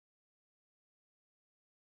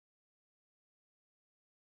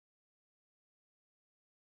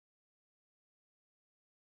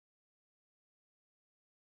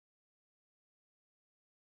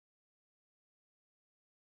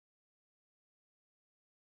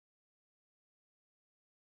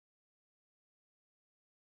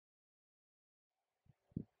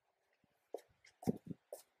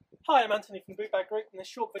Hi, I'm Anthony from Boot Bag Group. In this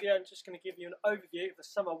short video I'm just going to give you an overview of the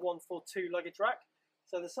Summer 142 luggage rack.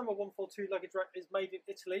 So the Summer 142 luggage rack is made in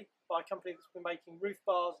Italy by a company that's been making roof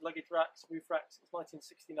bars, luggage racks, roof racks since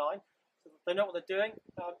 1969. So they know what they're doing.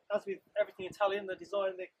 As with everything Italian, the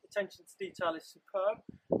design, the attention to detail is superb.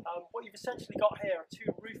 What you've essentially got here are two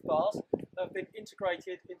roof bars that have been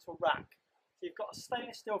integrated into a rack. So you've got a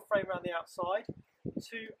stainless steel frame around the outside,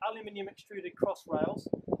 two aluminium extruded cross rails.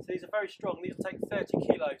 So these are very strong. These will take 30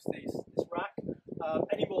 kilos, this rack.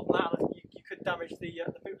 Any more than that, you could damage the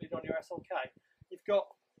boot lid on your SLK. You've got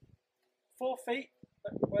 4 feet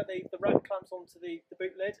where the rack clamps onto the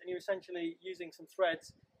boot lid, and you're essentially using some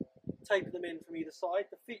threads, taper them in from either side.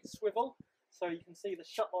 The feet swivel, so you can see the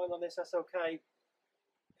shut line on this SLK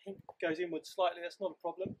goes inward slightly. That's not a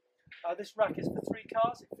problem. This rack is for 3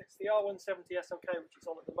 cars. It fits the R170 SLK, which is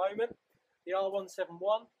on at the moment, the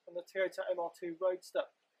R171 and the Toyota MR2 Roadster.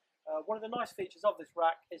 One of the nice features of this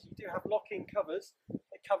rack is you do have lock-in covers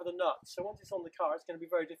that cover the nuts. So once it's on the car, it's going to be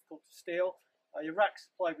very difficult to steal. Your rack's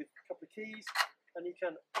supplied with a couple of keys, and you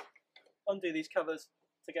can undo these covers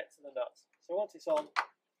to get to the nuts. So once it's on,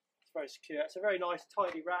 it's very secure. It's a very nice,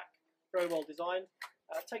 tidy rack, very well designed.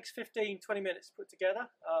 It takes 15-20 minutes to put together.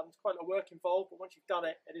 There's quite a lot of work involved, but once you've done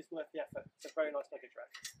it, it is worth the effort. It's a very nice luggage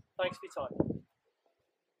rack. Thanks for your time.